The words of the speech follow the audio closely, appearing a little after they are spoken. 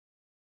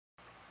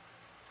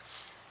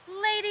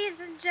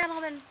Ladies and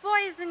gentlemen,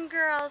 boys and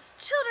girls,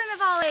 children of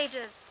all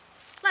ages,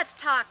 let's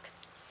talk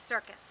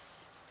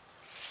circus.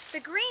 The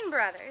Green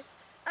brothers,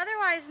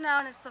 otherwise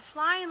known as the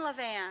Flying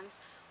LaVans,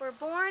 were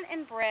born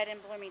and bred in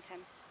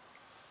Bloomington.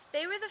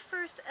 They were the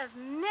first of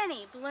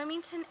many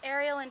Bloomington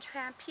aerial and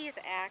trapeze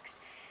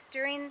acts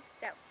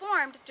that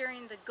formed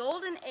during the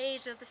golden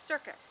age of the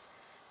circus.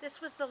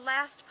 This was the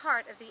last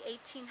part of the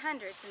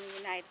 1800s in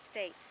the United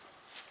States.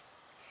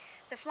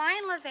 The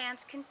Flying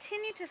LaVans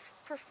continued to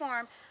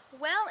perform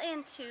well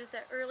into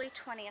the early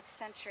 20th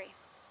century.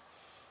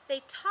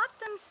 They taught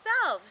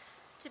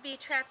themselves to be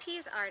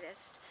trapeze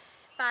artists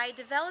by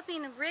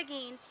developing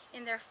rigging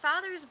in their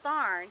father's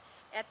barn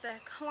at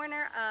the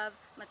corner of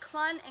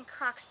McClellan and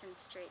Croxton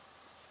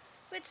Streets,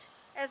 which,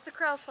 as the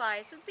crow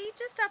flies, would be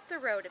just up the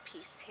road a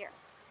piece here.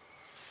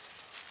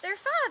 Their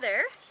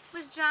father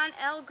was John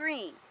L.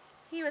 Green.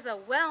 He was a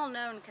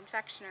well-known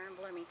confectioner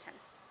in Bloomington.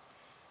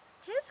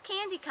 His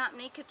candy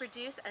company could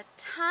produce a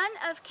ton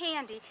of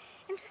candy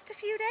in just a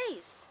few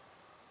days.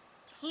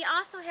 He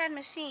also had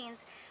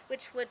machines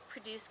which would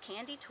produce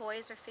candy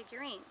toys or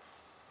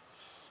figurines.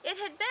 It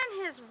had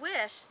been his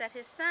wish that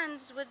his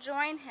sons would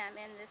join him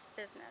in this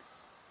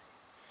business.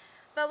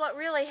 But what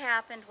really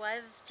happened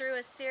was, through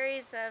a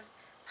series of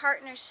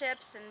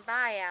partnerships and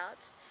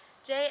buyouts,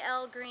 J.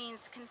 L.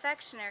 Green's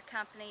confectioner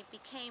company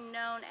became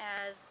known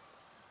as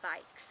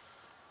Bikes.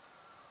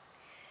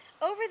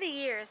 Over the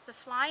years, the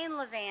Flying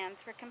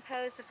LaVans were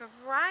composed of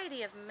a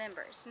variety of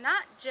members,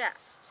 not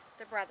just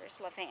the brothers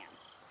LaVan.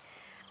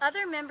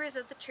 Other members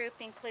of the troupe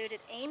included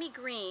Amy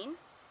Green,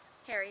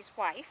 Harry's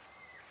wife,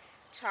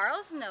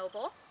 Charles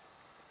Noble,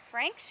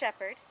 Frank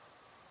Shepard,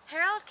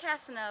 Harold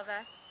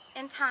Casanova,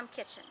 and Tom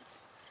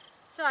Kitchens.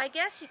 So I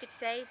guess you could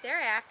say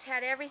their act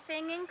had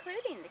everything,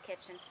 including the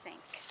kitchen sink.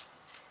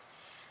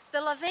 The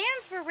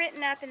LaVans were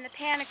written up in the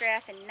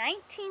Pantograph in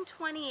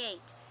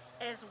 1928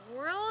 as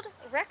world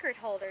record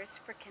holders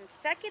for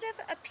consecutive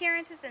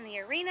appearances in the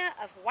arena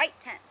of white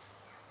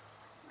tents,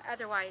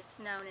 otherwise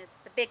known as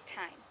the Big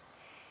Time.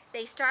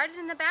 They started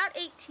in about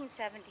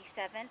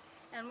 1877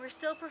 and were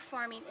still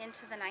performing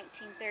into the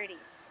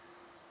 1930s.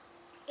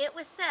 It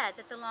was said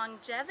that the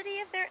longevity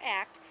of their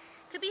act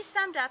could be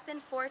summed up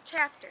in 4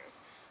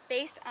 chapters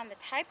based on the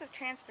type of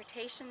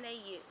transportation they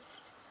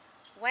used: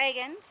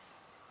 wagons,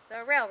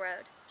 the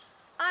railroad,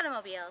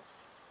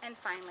 automobiles, and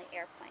finally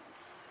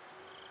airplanes.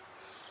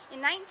 In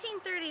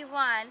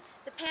 1931,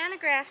 the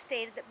Pantograph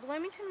stated that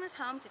Bloomington was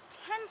home to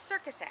 10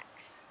 circus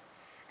acts.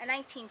 A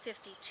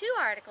 1952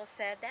 article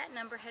said that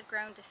number had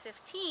grown to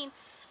 15,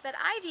 but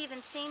I've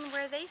even seen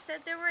where they said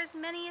there were as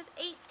many as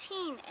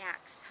 18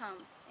 acts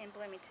home in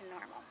Bloomington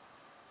Normal.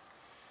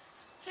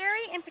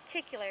 Harry in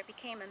particular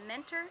became a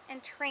mentor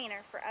and trainer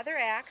for other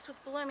acts,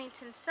 with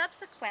Bloomington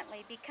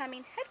subsequently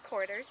becoming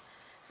headquarters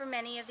for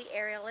many of the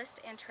aerialist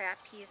and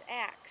trapeze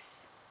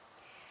acts.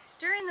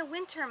 During the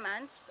winter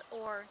months,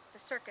 or the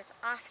circus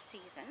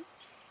off-season,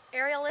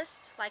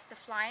 aerialists like the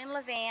Flying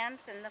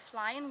LaVans and the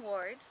Flying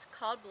Wards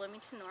called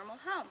Bloomington Normal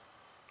home.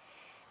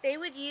 They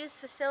would use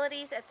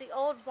facilities at the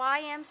old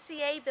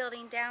YMCA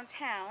building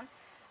downtown,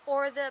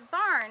 or the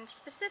barn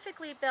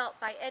specifically built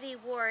by Eddie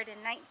Ward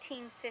in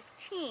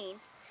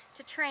 1915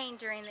 to train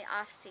during the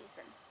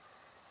off-season.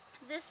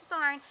 This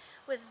barn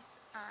was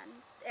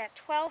at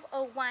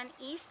 1201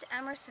 East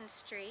Emerson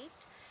Street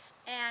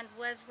and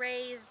was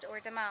razed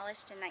or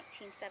demolished in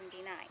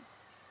 1979.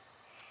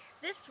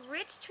 This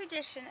rich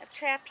tradition of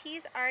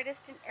trapeze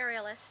artists and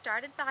aerialists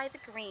started by the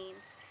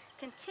Greens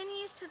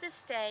continues to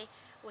this day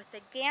with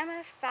the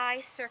Gamma Phi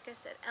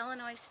Circus at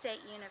Illinois State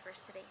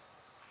University.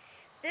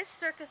 This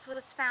circus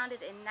was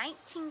founded in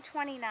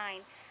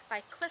 1929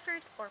 by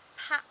Clifford or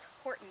Pop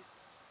Horton.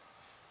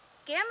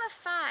 Gamma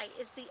Phi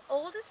is the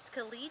oldest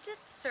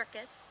collegiate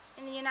circus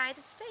in the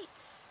United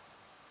States.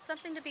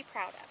 Something to be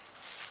proud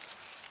of.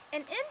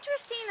 An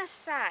interesting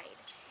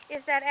aside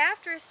is that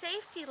after a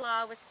safety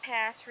law was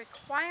passed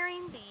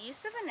requiring the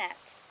use of a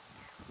net,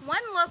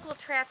 one local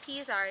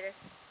trapeze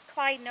artist,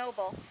 Clyde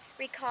Noble,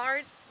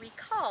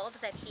 recalled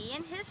that he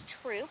and his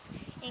troupe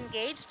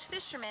engaged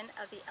fishermen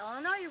of the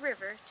Illinois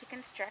River to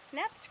construct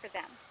nets for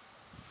them.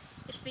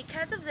 It's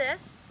because of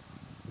this,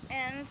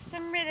 and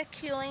some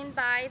ridiculing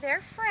by their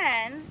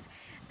friends,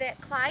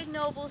 that Clyde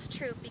Noble's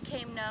troupe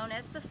became known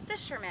as the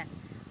Fishermen,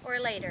 or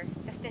later,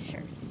 the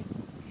Fishers.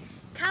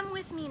 Come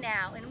with me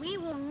now, and we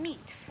will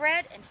meet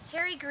Fred and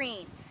Harry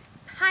Green,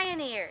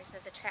 pioneers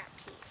of the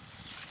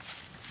trapeze.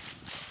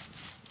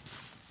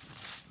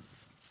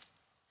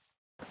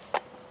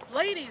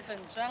 Ladies and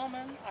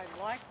gentlemen,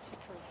 I'd like to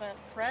present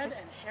Fred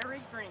and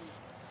Harry Green.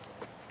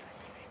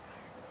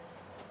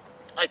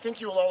 I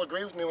think you will all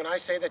agree with me when I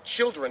say that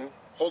children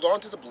hold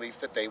on to the belief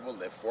that they will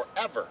live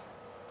forever.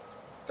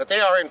 That they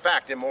are, in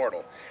fact,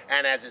 immortal,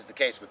 and as is the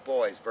case with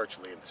boys,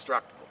 virtually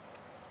indestructible.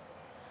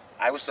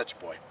 I was such a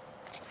boy.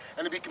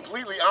 And to be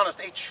completely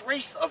honest, a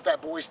trace of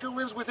that boy still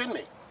lives within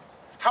me.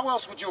 How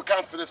else would you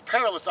account for this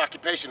perilous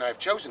occupation I have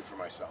chosen for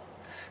myself?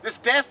 This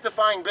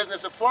death-defying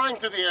business of flying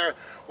through the air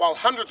while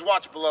hundreds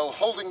watch below,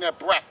 holding their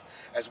breath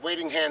as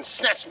waiting hands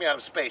snatch me out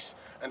of space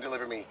and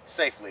deliver me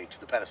safely to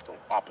the pedestal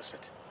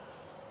opposite.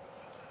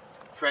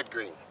 Fred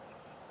Green.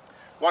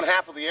 One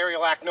half of the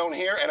aerial act known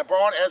here and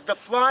abroad as the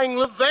Flying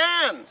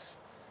LaVans.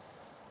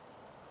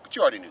 But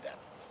you already knew that.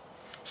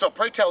 So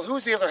pray tell,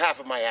 who's the other half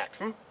of my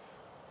act,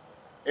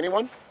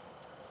 Anyone?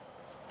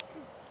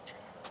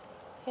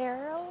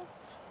 Harold?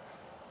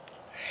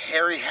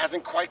 Harry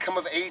hasn't quite come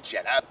of age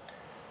yet.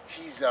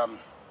 He's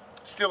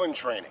still in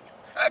training.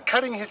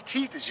 Cutting his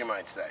teeth, as you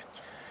might say.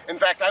 In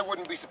fact, I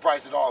wouldn't be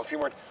surprised at all if he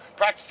weren't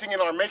practicing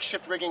in our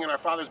makeshift rigging in our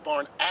father's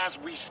barn as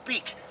we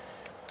speak.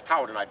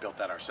 Howard and I built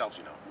that ourselves,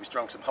 you know. We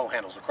strung some hoe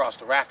handles across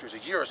the rafters a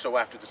year or so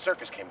after the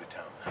circus came to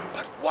town.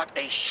 But what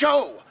a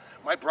show!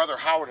 My brother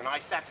Howard and I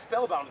sat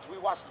spellbound as we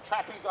watched the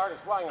trapeze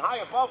artist flying high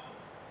above.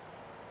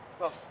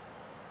 Well,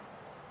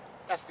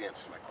 that's the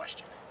answer to my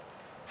question.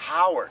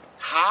 Howard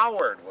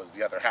was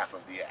the other half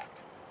of the act.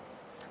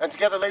 And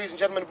together, ladies and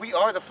gentlemen, we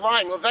are the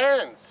Flying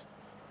LaVans.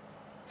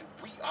 And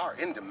we are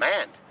in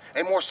demand.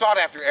 A more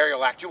sought-after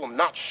aerial act you will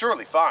not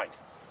surely find.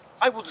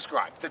 I will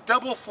describe the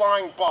double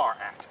flying bar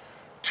act.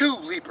 2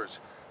 leapers,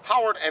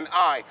 Howard and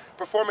I,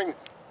 performing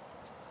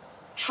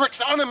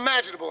tricks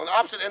unimaginable on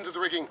opposite ends of the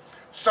rigging,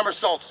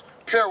 somersaults,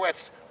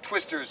 pirouettes,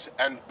 twisters,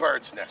 and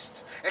bird's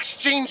nests,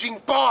 exchanging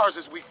bars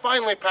as we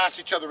finally pass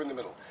each other in the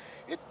middle.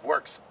 It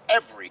works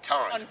every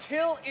time.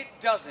 Until it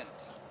doesn't.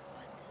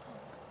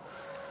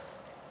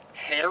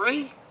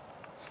 Harry?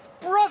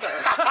 Brother!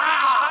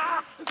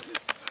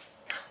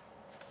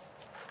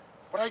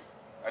 But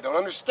I don't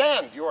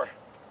understand. You're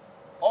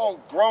all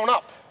grown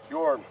up.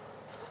 You're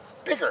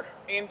bigger.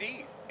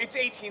 Indeed. It's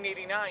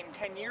 1889,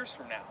 10 years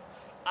from now.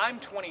 I'm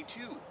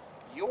 22.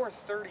 You're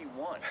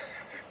 31.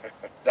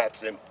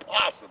 That's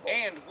impossible.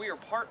 And we're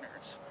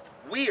partners.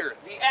 We're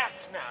the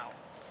act now.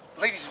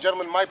 Ladies and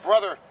gentlemen, my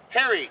brother,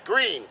 Harry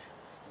Green.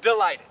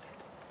 Delighted.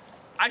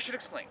 I should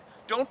explain.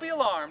 Don't be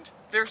alarmed.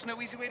 There's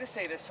no easy way to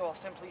say this, so I'll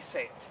simply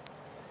say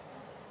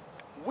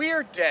it.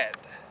 We're dead.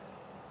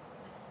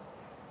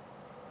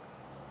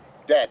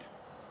 Dead.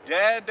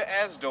 Dead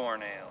as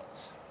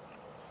doornails.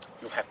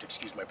 You'll have to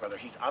excuse my brother.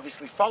 He's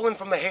obviously fallen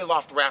from the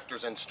hayloft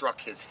rafters and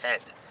struck his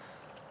head.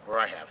 Or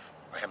I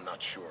am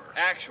not sure.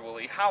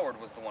 Actually,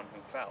 Howard was the one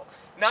who fell.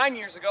 9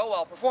 years ago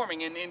while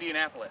performing in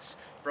Indianapolis.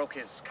 Broke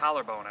his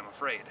collarbone, I'm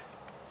afraid.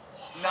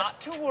 What?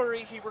 Not to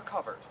worry, he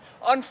recovered.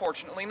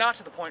 Unfortunately, not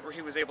to the point where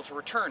he was able to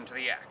return to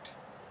the act.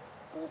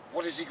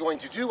 What is he going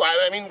to do?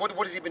 I mean, what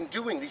has he been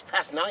doing these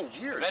past 9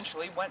 years?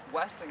 Eventually went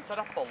west and set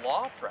up a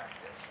law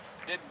practice.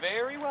 Did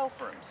very well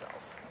for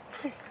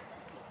himself.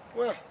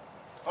 Well,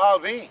 I'll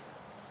be.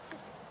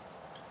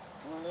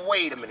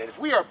 Wait a minute. If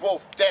we are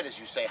both dead, as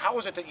you say, how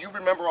is it that you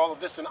remember all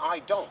of this and I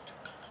don't?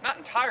 Not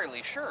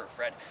entirely sure,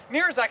 Fred.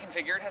 Near as I can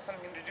figure, it has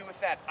something to do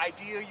with that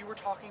idea you were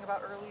talking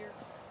about earlier.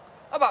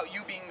 About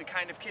you being the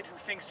kind of kid who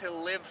thinks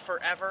he'll live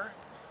forever,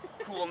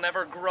 who will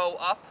never grow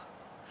up.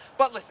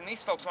 But listen,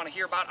 these folks want to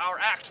hear about our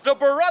act, the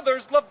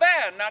Brothers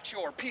LaVan, not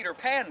your Peter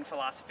Pan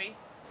philosophy.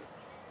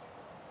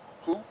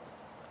 Who?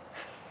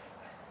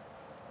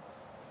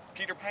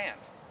 Peter Pan.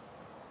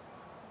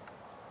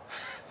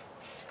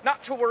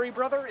 Not to worry,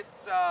 brother,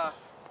 it's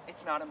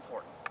not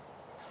important.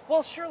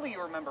 Well, surely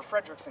you remember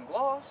Fredericks and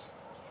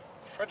Gloss.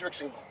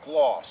 Fredericks and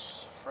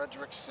Gloss.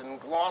 Fredericks and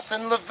Gloss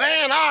and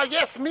LaVan. Ah,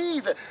 yes,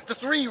 me, the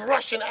 3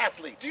 Russian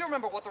athletes. Do you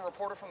remember what the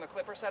reporter from the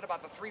Clipper said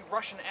about the 3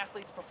 Russian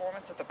athletes'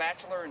 performance at the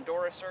Bachelor and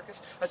Doris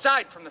circus?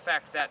 Aside from the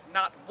fact that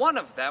not one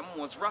of them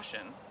was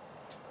Russian.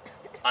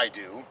 I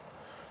do.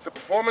 The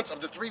performance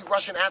of the 3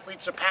 Russian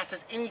athletes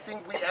surpasses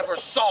anything we ever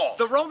saw.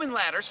 The Roman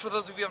ladders, for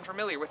those of you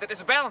unfamiliar with it, is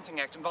a balancing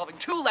act involving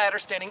 2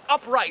 ladders standing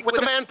upright with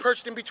a man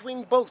perched in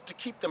between both to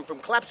keep them from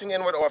collapsing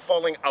inward or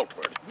falling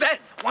outward. Then,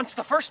 once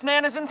the first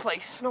man is in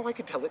place... No, I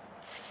can tell it.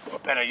 Or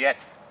better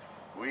yet,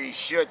 we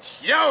should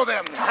show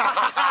them.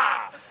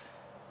 If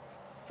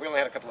we only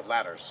had a couple of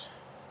ladders.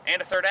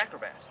 And a 3rd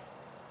acrobat.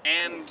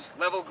 And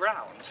level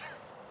ground.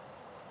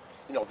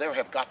 You know, there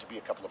have got to be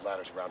a couple of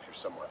ladders around here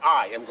somewhere.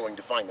 I am going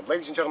to find them.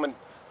 Ladies and gentlemen,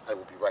 I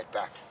will be right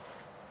back.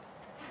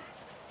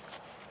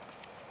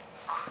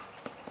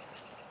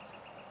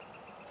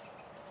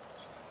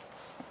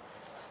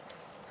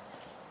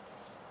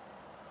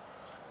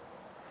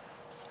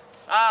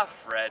 Ah,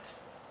 Fred.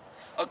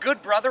 A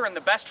good brother and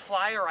the best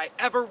flyer I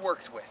ever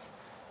worked with.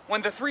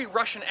 When the 3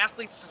 Russian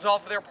athletes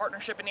dissolved their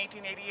partnership in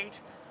 1888,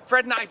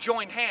 Fred and I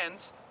joined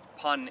hands,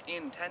 pun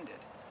intended,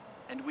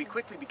 and we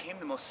quickly became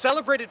the most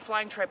celebrated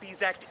flying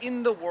trapeze act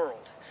in the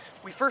world.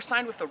 We first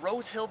signed with the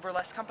Rose Hill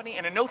Burlesque Company,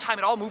 and in no time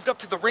at all moved up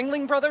to the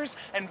Ringling Brothers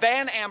and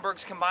Van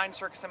Amberg's combined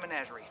circus and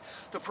menagerie.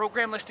 The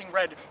program listing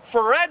read,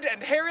 Fred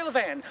and Harry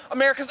LaVan,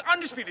 America's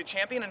undisputed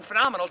champion and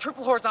phenomenal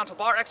triple horizontal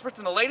bar experts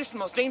in the latest and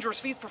most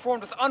dangerous feats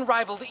performed with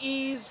unrivaled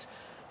ease,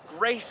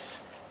 grace,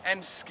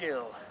 and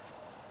skill.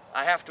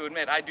 I have to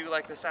admit, I do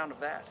like the sound of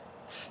that.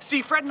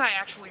 See, Fred and I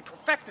actually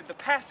perfected the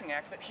passing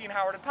act that he and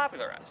Howard had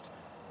popularized.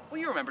 Well,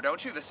 you remember,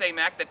 don't you, the same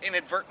act that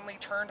inadvertently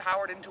turned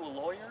Howard into a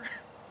lawyer?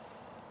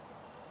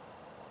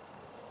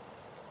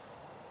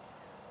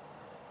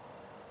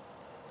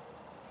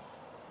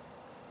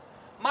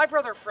 My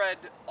brother Fred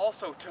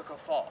also took a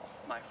fall,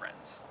 my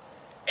friends.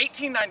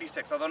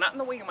 1896, although not in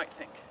the way you might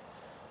think.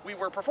 We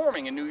were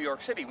performing in New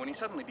York City when he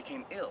suddenly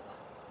became ill.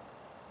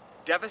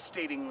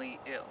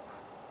 Devastatingly ill.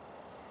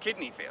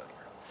 Kidney failure.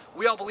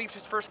 We all believed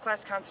his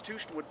first-class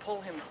constitution would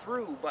pull him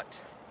through, but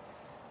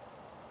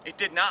it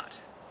did not.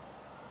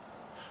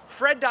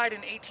 Fred died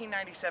in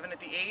 1897 at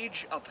the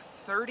age of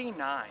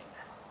 39.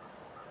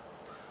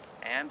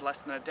 And less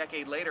than a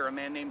decade later, a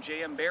man named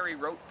J.M. Barrie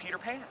wrote Peter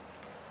Pan,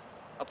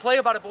 a play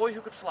about a boy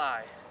who could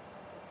fly,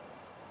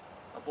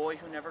 a boy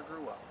who never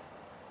grew up.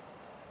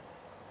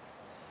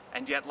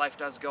 And yet life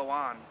does go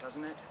on,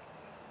 doesn't it?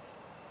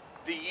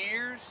 The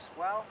years,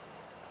 well,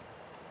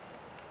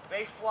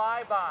 they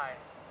fly by.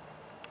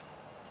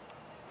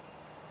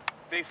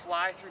 They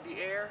fly through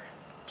the air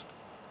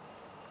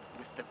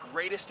with the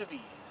greatest of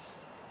ease.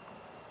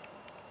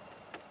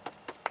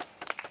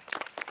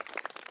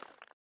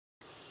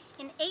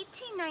 In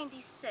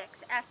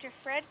 1896, after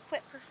Fred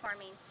quit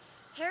performing,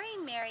 Harry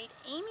married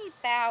Amy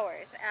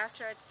Bowers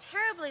after a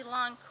terribly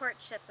long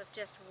courtship of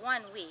just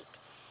 1 week,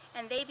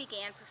 and they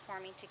began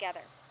performing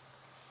together.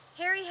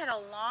 Harry had a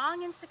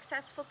long and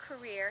successful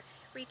career,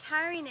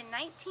 retiring in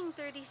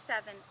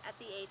 1937 at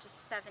the age of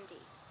 70.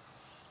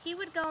 He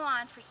would go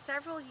on for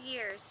several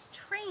years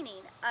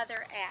training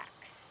other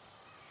acts.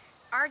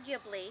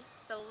 Arguably,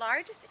 the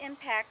largest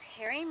impact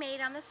Harry made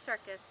on the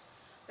circus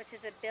was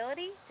his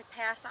ability to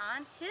pass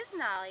on his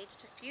knowledge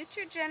to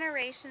future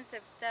generations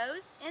of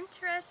those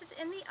interested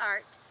in the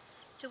art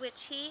to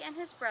which he and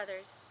his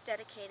brothers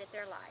dedicated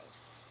their lives.